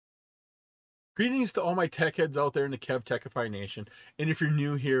Greetings to all my tech heads out there in the KevTechify Nation, and if you're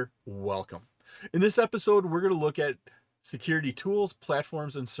new here, welcome. In this episode, we're going to look at security tools,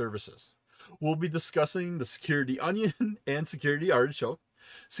 platforms, and services. We'll be discussing the security onion and security artichoke,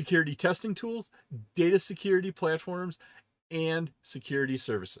 security testing tools, data security platforms, and security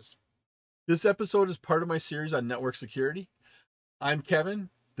services. This episode is part of my series on network security. I'm Kevin.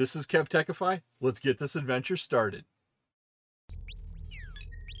 This is KevTechify. Let's get this adventure started.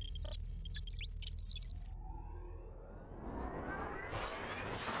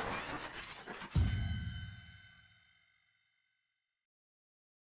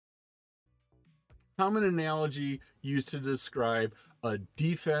 Common analogy used to describe a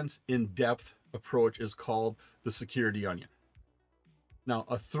defense in-depth approach is called the security onion. Now,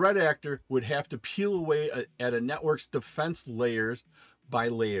 a threat actor would have to peel away at a network's defense layers by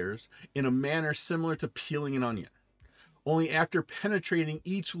layers in a manner similar to peeling an onion. Only after penetrating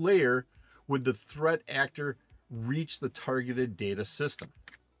each layer would the threat actor reach the targeted data system.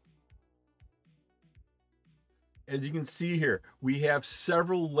 As you can see here, we have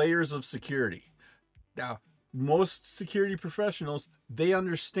several layers of security. Now, most security professionals, they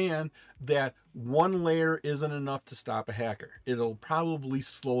understand that one layer isn't enough to stop a hacker. It'll probably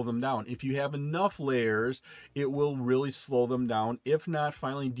slow them down. If you have enough layers, it will really slow them down, if not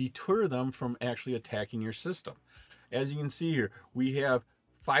finally deter them from actually attacking your system. As you can see here, we have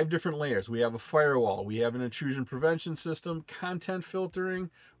 5 different layers. We have a firewall, we have an intrusion prevention system, content filtering,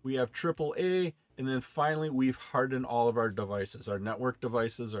 we have AAA, and then finally we've hardened all of our devices, our network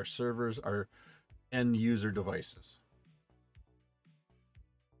devices, our servers, our end user devices.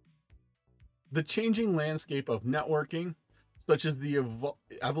 The changing landscape of networking, such as the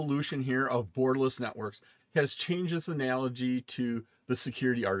evolution here of borderless networks, has changed this analogy to the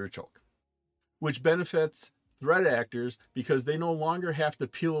security artichoke, which benefits threat actors because they no longer have to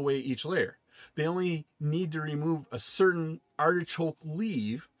peel away each layer. They only need to remove a certain artichoke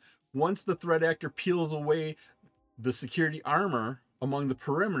leaf. Once the threat actor peels away the security armor among the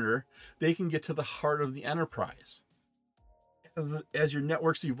perimeter, they can get to the heart of the enterprise. As your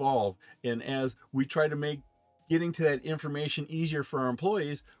networks evolve and as we try to make getting to that information easier for our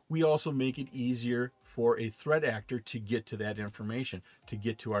employees, we also make it easier for a threat actor to get to that information, to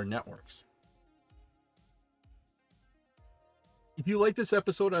get to our networks. If you like this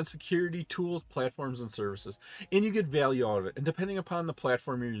episode on security tools, platforms, and services, and you get value out of it, and depending upon the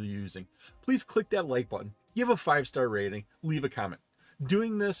platform you're using, please click that like button, give a 5-star rating, leave a comment.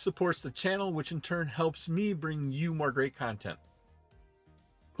 Doing this supports the channel, which in turn helps me bring you more great content.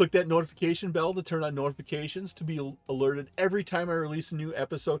 Click that notification bell to turn on notifications to be alerted every time I release a new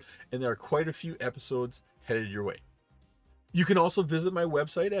episode, and there are quite a few episodes headed your way. You can also visit my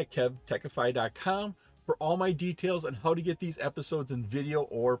website at KevTechify.com for all my details on how to get these episodes in video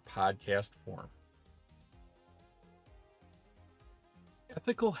or podcast form.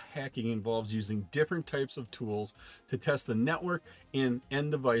 Ethical hacking involves using different types of tools to test the network and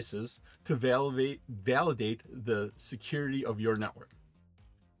end devices to validate the security of your network.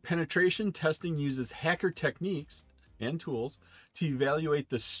 Penetration testing uses hacker techniques and tools to evaluate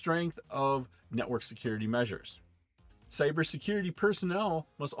the strength of network security measures. Cybersecurity personnel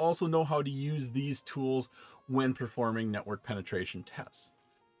must also know how to use these tools when performing network penetration tests.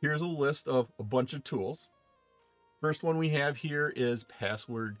 Here's a list of a bunch of tools. First one we have here is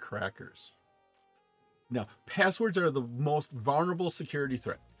password crackers. Now, passwords are the most vulnerable security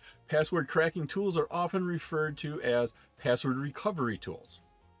threat. Password cracking tools are often referred to as password recovery tools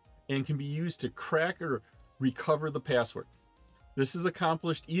and can be used to crack or recover the password. This is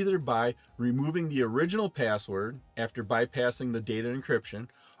accomplished either by removing the original password after bypassing the data encryption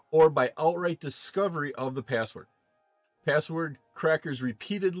or by outright discovery of the password. Password crackers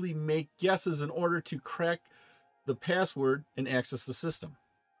repeatedly make guesses in order to crack the password and access the system.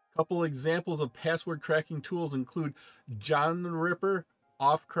 A couple examples of password cracking tools include John the Ripper,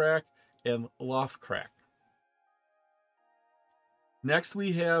 Offcrack, and Lofcrack. Next,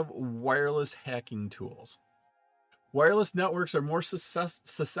 we have wireless hacking tools. Wireless networks are more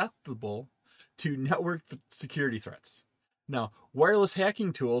susceptible to network security threats. Now, wireless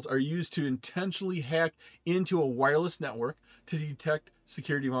hacking tools are used to intentionally hack into a wireless network to detect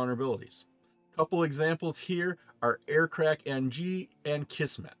security vulnerabilities. A couple examples here are Aircrack NG and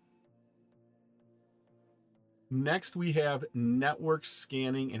Kismet. Next, we have network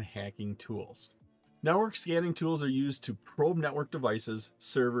scanning and hacking tools. Network scanning tools are used to probe network devices,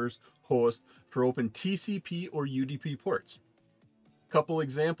 servers, hosts for open TCP or UDP ports. A couple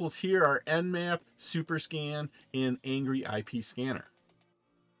examples here are Nmap, Superscan, and Angry IP Scanner.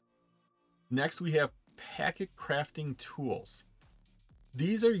 Next, we have packet crafting tools.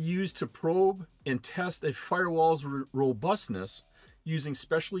 These are used to probe and test a firewall's robustness using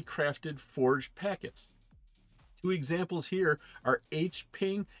specially crafted forged packets. Two examples here are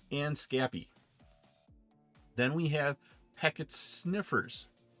HPing and SCAPI. Then we have packet sniffers.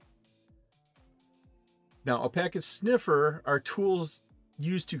 Now, a packet sniffer are tools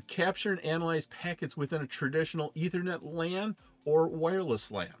used to capture and analyze packets within a traditional Ethernet LAN or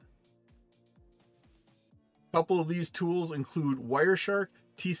wireless LAN. A couple of these tools include Wireshark,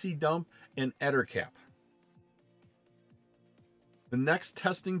 TC-Dump, and EtherCap. The next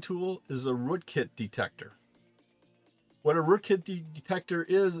testing tool is a rootkit detector. What a rootkit detector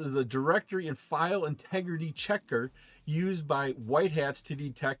is a directory and file integrity checker used by white hats to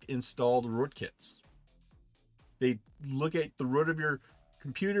detect installed rootkits. They look at the root of your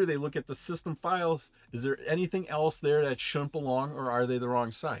computer, they look at the system files. Is there anything else there that shouldn't belong, or are they the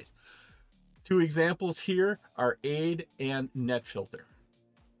wrong size? Two examples here are AID and NetFilter.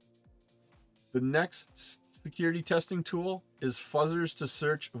 The next security testing tool is fuzzers to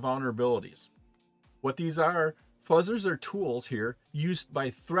search vulnerabilities. What these are, fuzzers are tools here used by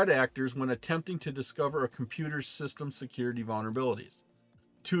threat actors when attempting to discover a computer system security vulnerabilities.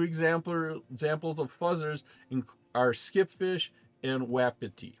 Two examples of fuzzers are Skipfish and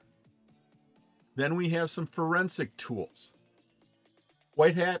Wapiti. Then we have some forensic tools.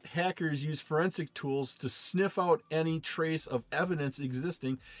 White hat hackers use forensic tools to sniff out any trace of evidence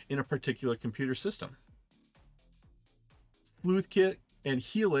existing in a particular computer system. Sleuthkit and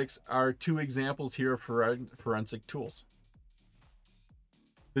Helix are two examples here of forensic tools.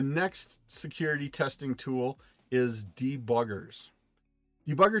 The next security testing tool is debuggers.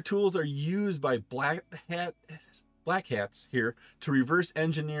 Debugger tools are used by black hats here to reverse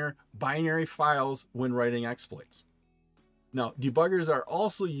engineer binary files when writing exploits. Now, debuggers are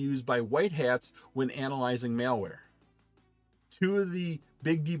also used by white hats when analyzing malware. Two of the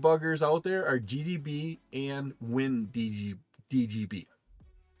big debuggers out there are GDB and WinDGB.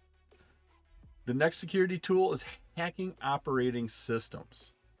 The next security tool is hacking operating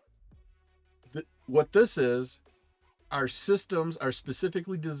systems. What this is, our systems are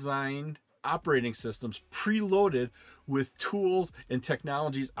specifically designed operating systems preloaded with tools and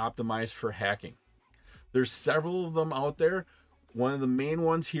technologies optimized for hacking. There's several of them out there. One of the main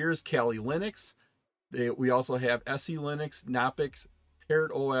ones here is Kali Linux. We also have SE Linux, Knoppix,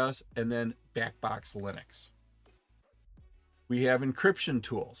 Parrot OS, and then Backbox Linux. We have encryption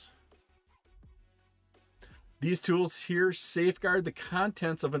tools. These tools here safeguard the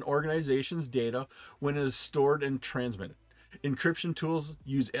contents of an organization's data when it is stored and transmitted. Encryption tools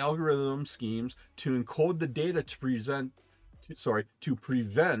use algorithm schemes to encode the data to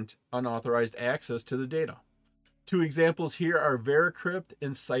prevent unauthorized access to the data. Two examples here are Veracrypt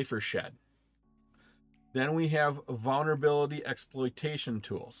and CipherShed. Then we have vulnerability exploitation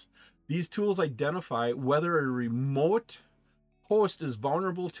tools. These tools identify whether a remote host is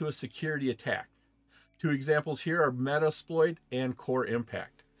vulnerable to a security attack. Two examples here are Metasploit and Core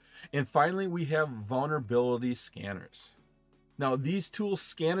Impact. And finally, we have vulnerability scanners. Now, these tools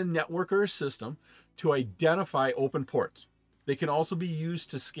scan a network or a system to identify open ports. They can also be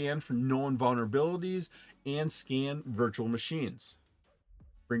used to scan for known vulnerabilities and scan virtual machines.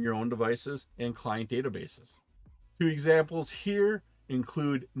 Bring your own devices and client databases. Two examples here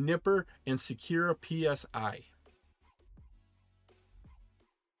include Nipper and Secura PSI.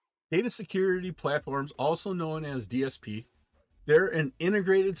 Data security platforms, also known as DSP, they're an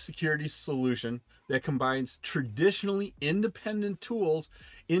integrated security solution that combines traditionally independent tools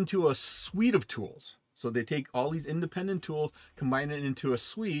into a suite of tools. So they take all these independent tools, combine it into a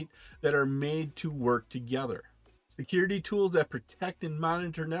suite that are made to work together. Security tools that protect and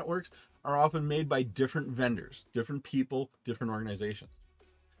monitor networks are often made by different vendors, different people, different organizations.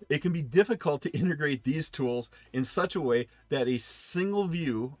 It can be difficult to integrate these tools in such a way that a single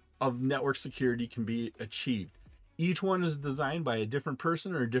view of network security can be achieved. Each one is designed by a different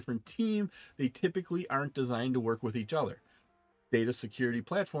person or a different team. They typically aren't designed to work with each other. Data security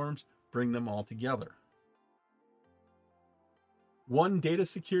platforms bring them all together. One data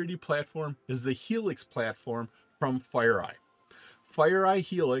security platform is the Helix platform from FireEye. FireEye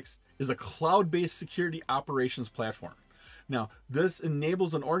Helix is a cloud-based security operations platform. Now, this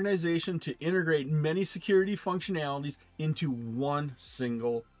enables an organization to integrate many security functionalities into one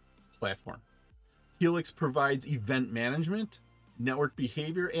single platform. Helix provides event management, network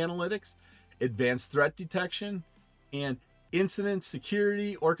behavior analytics, advanced threat detection, and incident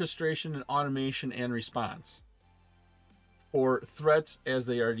security, orchestration, and automation and response for threats as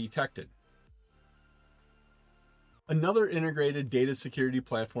they are detected. Another integrated data security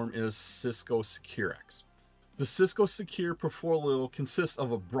platform is Cisco SecureX. The Cisco Secure portfolio consists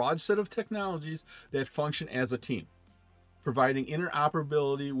of a broad set of technologies that function as a team, providing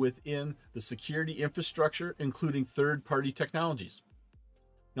interoperability within the security infrastructure, including third-party technologies.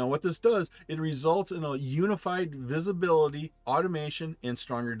 Now, what this does, it results in a unified visibility, automation, and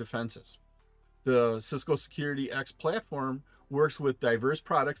stronger defenses. The Cisco Security X platform works with diverse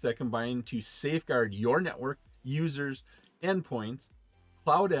products that combine to safeguard your network, users, endpoints,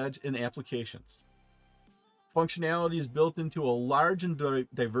 cloud edge, and applications. Functionality is built into a large and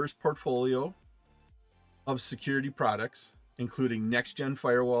diverse portfolio of security products, including next-gen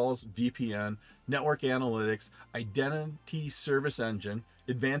firewalls, VPN, network analytics, identity service engine,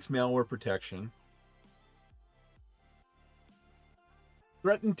 advanced malware protection,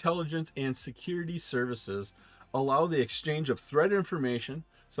 threat intelligence, and security services allow the exchange of threat information,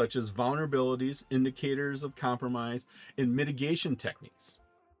 such as vulnerabilities, indicators of compromise, and mitigation techniques.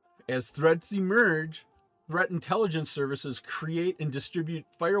 As threats emerge, threat intelligence services create and distribute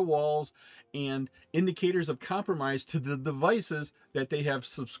firewalls and indicators of compromise to the devices that they have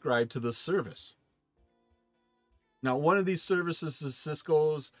subscribed to the service. Now, one of these services is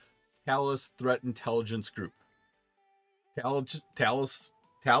Cisco's Talos Threat Intelligence Group.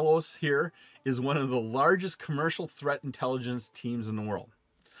 Talos here is one of the largest commercial threat intelligence teams in the world.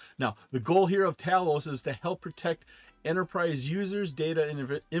 Now, the goal here of Talos is to help protect enterprise users' data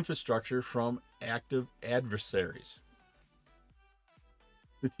and infrastructure from active adversaries.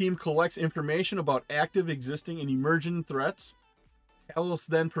 The team collects information about active, existing, and emerging threats. Talos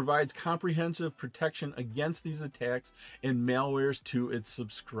then provides comprehensive protection against these attacks and malwares to its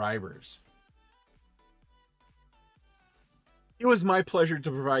subscribers. It was my pleasure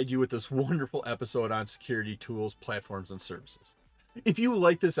to provide you with this wonderful episode on security tools, platforms, and services. If you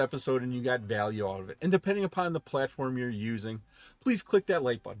like this episode and you got value out of it, and depending upon the platform you're using, please click that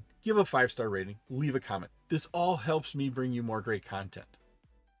like button, give a 5-star rating, leave a comment. This all helps me bring you more great content.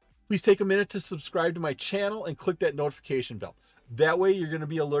 Please take a minute to subscribe to my channel and click that notification bell. That way you're going to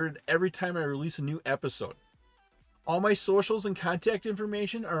be alerted every time I release a new episode. All my socials and contact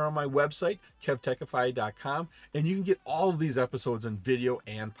information are on my website, KevTechify.com, and you can get all of these episodes in video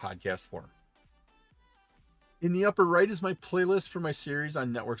and podcast form. In the upper right is my playlist for my series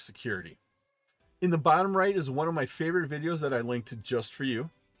on network security. In the bottom right is one of my favorite videos that I linked to just for you.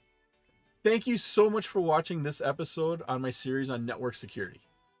 Thank you so much for watching this episode on my series on network security.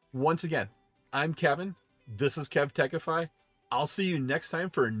 Once again, I'm Kevin. This is KevTechify. I'll see you next time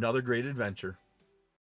for another great adventure.